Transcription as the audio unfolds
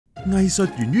藝術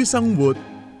源於生活，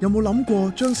有冇諗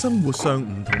過將生活上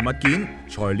唔同物件、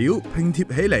材料拼貼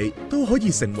起嚟，都可以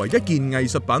成為一件藝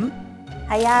術品？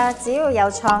係啊，只要有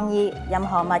創意，任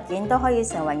何物件都可以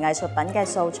成為藝術品嘅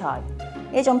素材。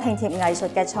呢種拼貼藝術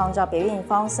嘅創作表現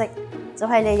方式，就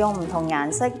係利用唔同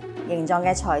顏色、形狀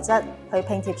嘅材質去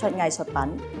拼貼出藝術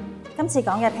品。今次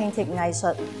講嘅拼貼藝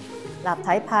術，立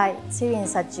體派、超現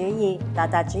實主義、達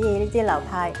達主義呢啲流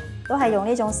派，都係用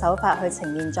呢種手法去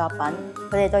呈現作品。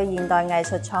佢哋對現代藝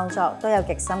術創作都有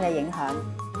極深嘅影響。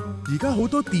而家好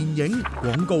多電影、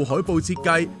廣告海報設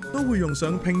計都會用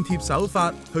上拼貼手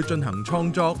法去進行創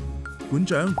作。館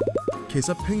長，其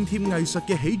實拼貼藝術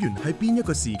嘅起源係邊一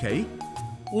個時期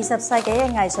？20世紀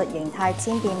嘅藝術形態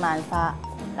千變萬化，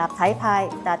立體派、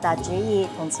達達主義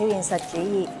同超現實主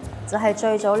義就係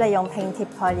最早利用拼貼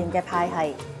概念嘅派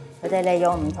系。佢哋利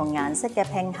用唔同顏色嘅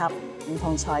拼合、唔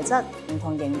同材質、唔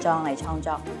同形狀嚟創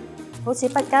作。好似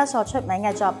畢加索出名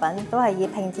嘅作品都係以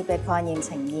拼貼嘅概念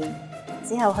呈現。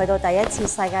之後去到第一次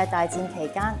世界大戰期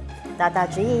間，達達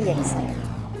主義形成，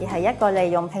亦係一個利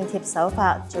用拼貼手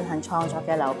法進行創作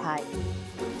嘅流派。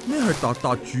咩係達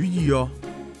達主義啊？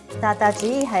達達主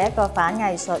義係一個反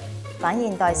藝術、反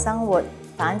現代生活、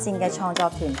反戰嘅創作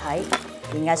團體，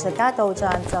而藝術家杜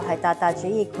象就係達達主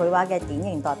義繪畫嘅典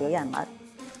型代表人物。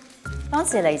當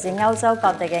時嚟自歐洲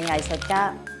各地嘅藝術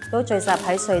家都聚集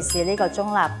喺瑞士呢個中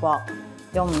立國，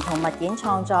用唔同物件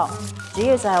創作，主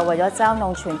要就係為咗嘲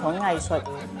弄傳統藝術，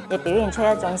亦表現出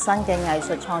一種新嘅藝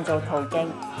術創造途徑。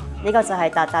呢個就係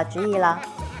達達主義啦。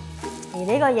而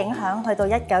呢個影響去到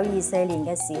1924年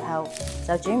嘅時候，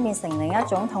就轉變成另一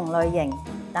種同類型，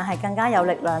但係更加有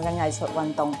力量嘅藝術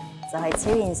運動，就係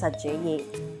超現實主義。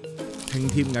拼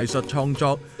貼藝術創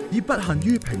作已不限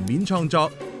於平面創作，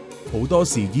好多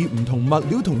時以唔同物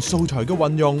料同素材嘅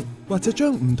運用，或者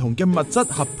將唔同嘅物質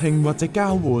合拼或者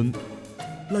交換。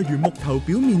例如木頭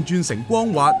表面轉成光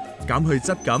滑，減去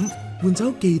質感，換走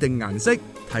既定顏色，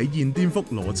體現顛覆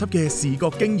邏輯嘅視覺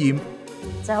經驗。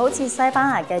就好似西班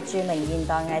牙嘅著名現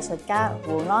代藝術家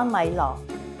胡安米羅，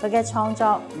佢嘅創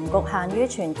作唔局限於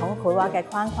傳統繪畫嘅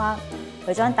框框，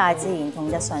佢將大自然同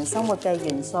日常生活嘅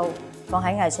元素放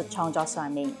喺藝術創作上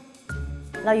面。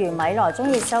例如米羅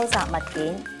中意收集物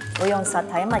件，會用實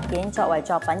體物件作為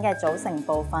作品嘅組成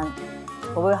部分。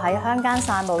佢會喺鄉間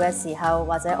散步嘅時候，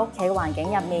或者屋企環境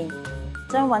入面，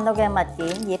將揾到嘅物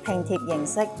件以拼貼形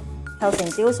式構成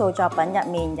雕塑作品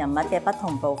入面人物嘅不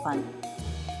同部分。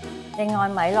另外，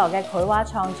米羅嘅繪畫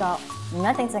創作唔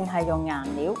一定淨係用顏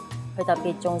料，佢特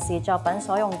別重視作品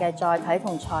所用嘅載體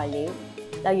同材料。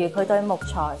例如佢對木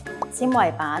材、纖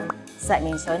維板、石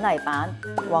棉水泥板、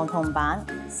黃銅板、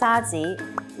砂紙、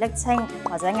瀝青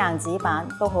或者硬紙板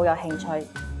都好有興趣。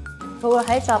佢會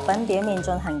喺作品表面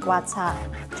進行刮擦、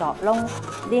鑿窿、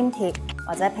黏貼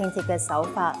或者拼貼嘅手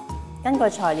法，根據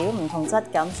材料唔同質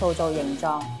感塑造形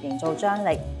狀，營造張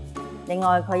力。另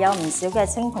外，佢有唔少嘅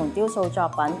青銅雕塑作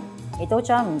品，亦都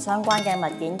將唔相關嘅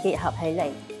物件結合起嚟，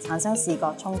產生視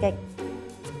覺衝擊。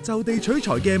就地取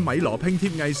材嘅米羅拼貼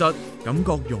藝術，感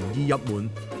覺容易入門，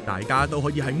大家都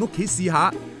可以喺屋企試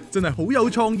下，真係好有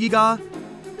創意㗎。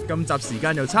今集時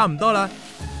間又差唔多啦，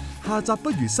下集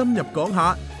不如深入講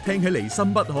下聽起嚟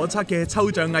深不可測嘅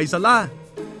抽象藝術啦。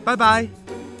拜拜。